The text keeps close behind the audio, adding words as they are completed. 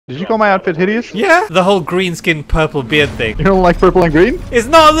Did you call my outfit hideous? Yeah. The whole green skin, purple beard thing. You don't like purple and green? It's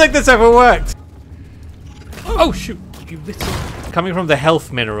not like this ever worked. Oh shoot! You little. Coming from the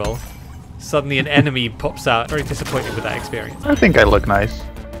health mineral, suddenly an enemy pops out. Very disappointed with that experience. I think I look nice.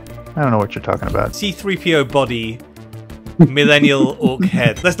 I don't know what you're talking about. C-3PO body, millennial orc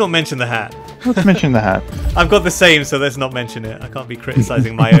head. Let's not mention the hat. Let's mention the hat. I've got the same, so let's not mention it. I can't be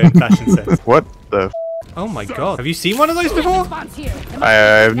criticizing my own fashion sense. What the f? Oh my god. Have you seen one of those before?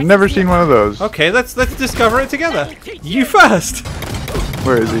 I've never seen one of those. Okay, let's discover it together. You first.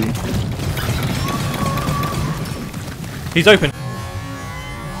 Where is he? He's open.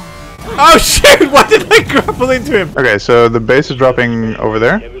 Oh shoot! Why did I grapple into him? Okay, so the base is dropping over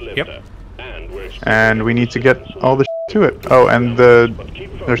there. Yep. And we need to get all the to it. Oh, and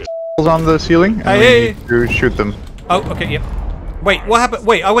there's on the ceiling, and we need to shoot them. Oh, okay, yep. Wait, what happened?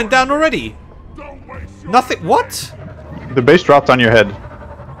 Wait, I went down already. Nothing. What? The base dropped on your head.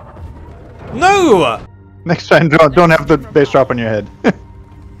 No. Next time, don't have the base drop on your head.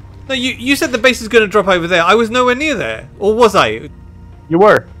 No, you said the base is going to drop over there. I was nowhere near there, or was I? You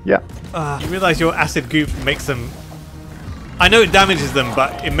were, yeah. You realize your acid goop makes them. I know it damages them,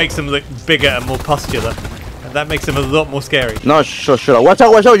 but it makes them look bigger and more muscular, and that makes them a lot more scary. No, sure. Watch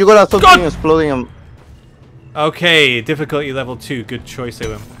out! You got something exploding. Okay, difficulty level 2. Good choice,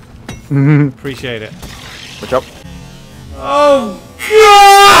 Owen. Appreciate it. Watch out! Oh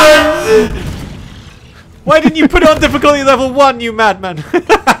God! Why didn't you put it on difficulty level 1, you madman?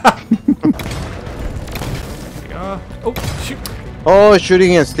 Oh shoot! Oh,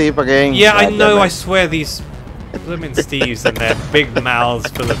 shooting at Steve again. Yeah, I know. I swear these blooming Steves and their big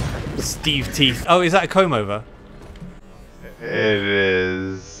mouths full of Steve teeth. Oh, is that a comb over? It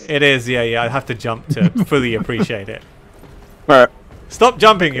is. It is. Yeah. I have to jump to fully appreciate it. Alright. Stop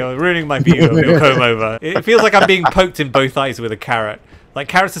jumping! You're ruining my view of your comb over. It feels like I'm being poked in both eyes with a carrot. Like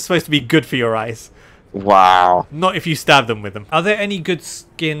carrots are supposed to be good for your eyes. Wow. Not if you stab them with them. Are there any good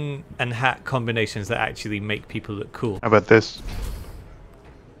skin and hat combinations that actually make people look cool? How about this?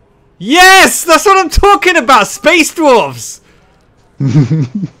 Yes! That's what I'm talking about! Space Dwarves!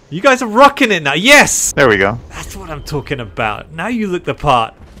 You guys are rocking it now. Yes! There we go. That's what I'm talking about. Now you look the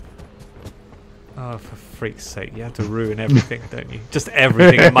part. Oh, for freak's sake. You have to ruin everything, don't you? Just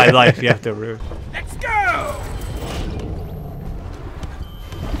everything in my life you have to ruin. Let's go!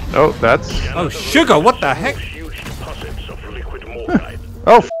 Oh, that's. Oh, sugar! What the heck?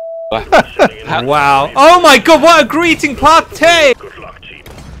 Oh, Wow. Oh my god, what a greeting party!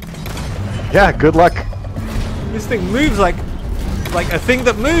 yeah, good luck. This thing moves like a thing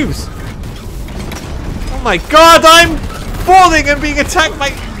that moves. Oh my god, I'm falling and being attacked by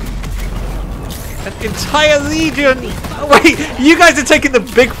an entire legion. Oh, wait, you guys are taking the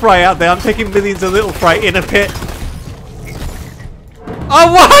big fry out there. I'm taking millions of little fry in a pit.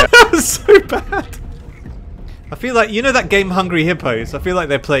 Oh, what? That was so bad. I feel like, you know that game Hungry Hippos? I feel like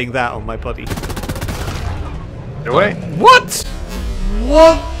they're playing that on my body. Get away. What?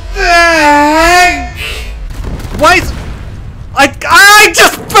 What the heck? Why is... I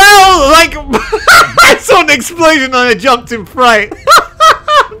just fell! Like, I saw an explosion and I jumped in fright.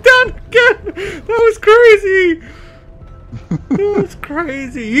 I'm down again. That was crazy. That was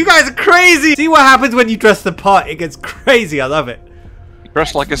crazy. You guys are crazy. See what happens when you dress the part? It gets crazy. I love it.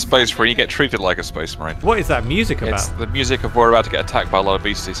 Dress like a space marine, you get treated like a space marine. What is that music about? It's the music of we're about to get attacked by a lot of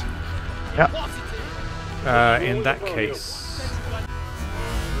beasties. Yeah. In that case...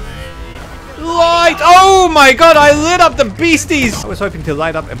 Light! Oh my god, I lit up the beasties! I was hoping to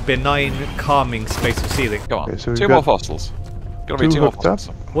light up a benign, calming space of ceiling. Come on, Okay, so two more fossils. Gotta be two more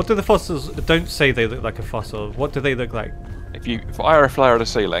fossils. What do the fossils... Don't say they look like a fossil. What do they look like? If I fire a flare at the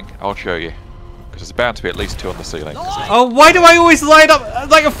ceiling, I'll show you. Because there's bound to be at least 2 on the ceiling. Oh, why do I always light up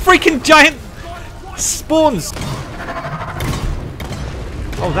like a freaking giant spawns?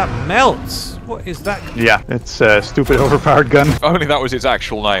 Oh, that melts. What is that? Yeah, it's a stupid overpowered gun. If only that was its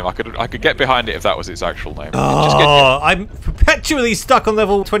actual name. I could get behind it if that was its actual name. Oh, I'm perpetually stuck on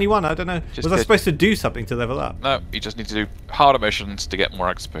level 21. I don't know. Was I supposed to do something to level up? No, you just need to do harder missions to get more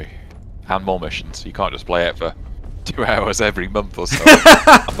XP. And more missions. You can't just play it for 2 hours every month or so.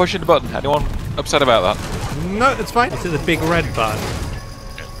 I'm pushing the button. Anyone upset about that? No, it's fine. It's the big red button.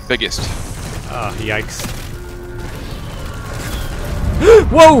 Biggest. Ah, yikes.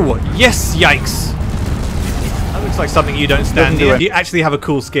 Whoa! Yes, yikes! That looks like something you don't stand in. You actually have a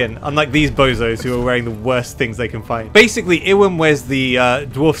cool skin, unlike these bozos who are wearing the worst things they can find. Basically, Iwan wears the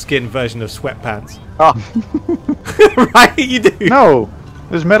dwarf skin version of sweatpants. Oh. Right? You do? No!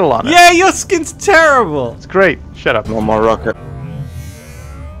 There's metal on it. Yeah, your skin's terrible! It's great. Shut up. One more rocket.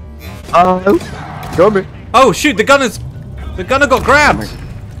 Oh, go me. Oh shoot, the gunner got grabbed!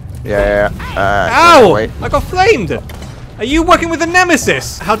 Yeah. Ow! Wait. I got flamed! Are you working with the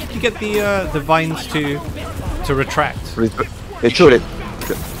Nemesis? How did you get the vines to retract? They shoot it.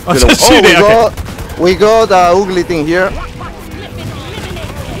 Oh, just shoot it, okay. We got the ugly thing here.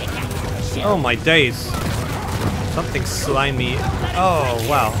 Oh my days. Something slimy. Oh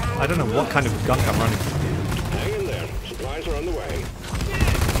wow. I don't know what kind of gunk I'm running. Hang in there. Supplies are on the way.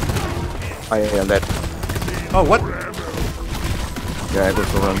 I am dead. Oh what? Yeah, I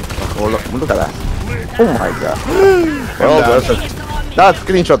just run. Oh, look at that. Oh my god. Well, that's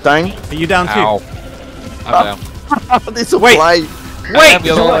screenshot time. Are you down too? Ow. I'm down. This supply. Wait! The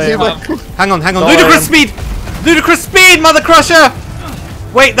other way, man. Hang on. Ludicrous speed! Ludicrous speed, Mother Crusher!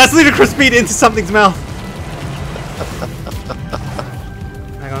 Wait, that's ludicrous speed into something's mouth.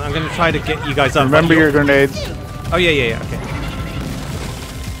 Hang on, I'm gonna try to get you guys up. Remember your grenades. Oh yeah, okay.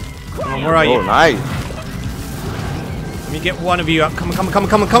 Come on, where are you? Oh, nice. Let me get one of you up. Come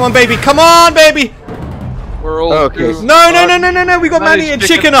on, baby! Come on, baby! We're all Okay. No! We got Manny and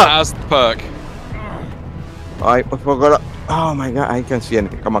Chicken up. Has the perk. I forgot. Oh my god, I can't see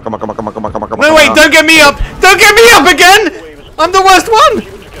anything. Come on. No, wait! Don't get me up! Don't get me up again! I'm the worst one!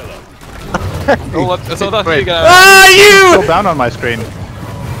 So that's Wait. you go. Ah, Still you! down on my screen.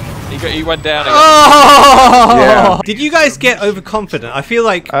 He went down again. Oh! Yeah. Did you guys get overconfident? I feel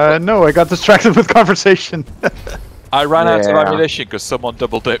like No, I got distracted with conversation. I ran out of Yeah. ammunition because someone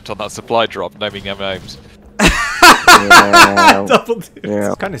double dipped on that supply drop, naming their names. Yeah. double dip. Yeah.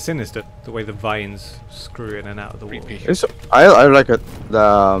 It's kind of sinister the way the vines screw in and out of the wall. It's, I like it.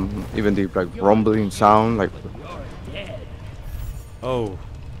 The even the like rumbling sound, like. Oh,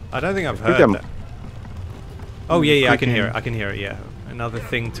 I don't think I've Think heard I'm- that. Oh yeah, I can Creaking. hear it. I can hear it. Yeah, another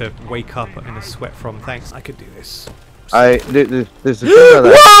thing to wake up in a sweat from. Thanks. I could do this. This is the thing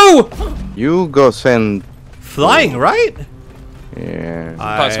that Whoa! you go send. Flying, right? Yeah.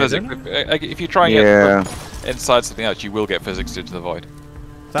 Sometimes I physics. don't know. If you try and Yeah. get inside something else, you will get physics into the void.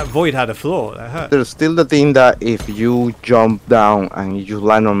 That void had a flaw. That hurt. There's still the thing that if you jump down and you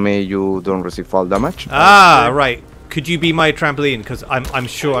land on me, you don't receive fall damage. Ah, right. Could you be my trampoline? Because I'm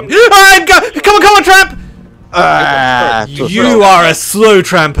sure I'm. Come on, tramp! Ah, too You slow. are a slow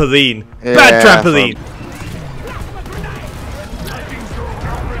trampoline. Bad Yeah, trampoline.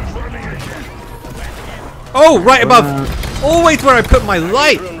 Oh, right above. Always where I put my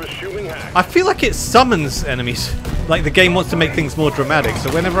light. I feel like it summons enemies. Like the game wants to make things more dramatic.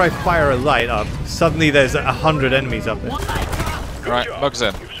 So whenever I fire a light up, suddenly there's 100 enemies up there. Right, mugs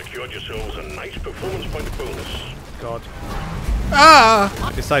in. You've secured yourselves a nice performance point bonus. God. Ah!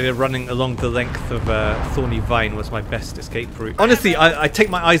 I decided running along the length of Thorny Vine was my best escape route. Honestly, I take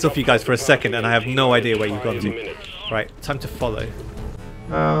my eyes off you guys for a second and I have no idea where you've gone to. Right, time to follow.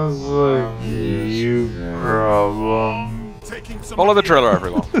 Sounds like you problem. Follow the driller,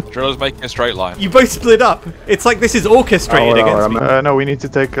 everyone. Driller's making a straight line. You both split up. It's like this is orchestrated against me. No, we need to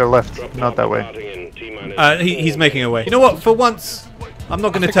take a left, not that way. He's making a way. You know what? For once, I'm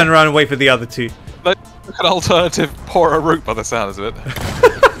not going to turn around and wait for the other two. Look an alternative poorer route by the sounds of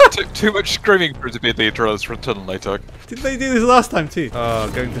it. too much screaming for it to be the driller's tunnel they took. Did they do this last time too? Oh,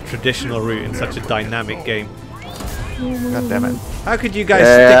 going the traditional route in such a dynamic game. God damn it. How could you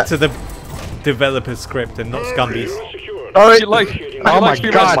guys stick to the developer's script and not Scumbies? Alright. You like my to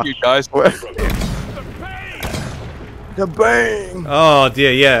be God. rescued, guys. The bang. Oh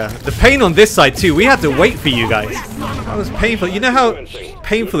dear, yeah. The pain on this side too. We had to wait for you guys. That was painful. You know how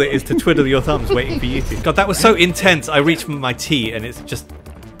painful it is to twiddle your thumbs waiting for you two? God, that was so intense. I reached for my tea and it's just...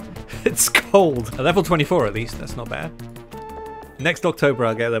 It's cold. A level 24 at least. That's not bad. Next October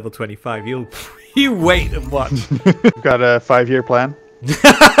I'll get level 25. You wait and watch. We've got a 5-year plan. You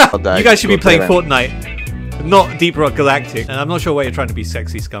guys should be playing Fortnite, not Deep Rock Galactic. And I'm not sure why you're trying to be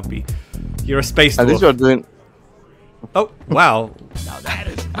sexy, Scumpy. You're a space At least dwarf. you're doing. Oh, wow.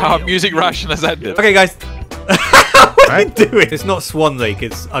 Our music ration has ended. Okay, guys. What are you doing? It's not Swan Lake,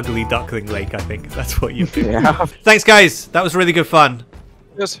 it's Ugly Duckling Lake, I think. That's what you do. Yeah. Thanks, guys. That was really good fun.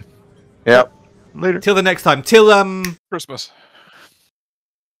 Yes. Yep. Later. Till the next time. Till, Christmas.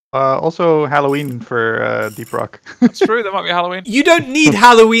 Also Halloween for Deep Rock. That's true, there might be Halloween. You don't need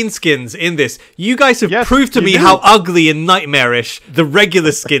Halloween skins in this. You guys have Yes, proved to you me do. how ugly and nightmarish the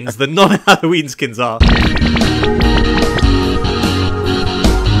regular skins, the non-Halloween skins are.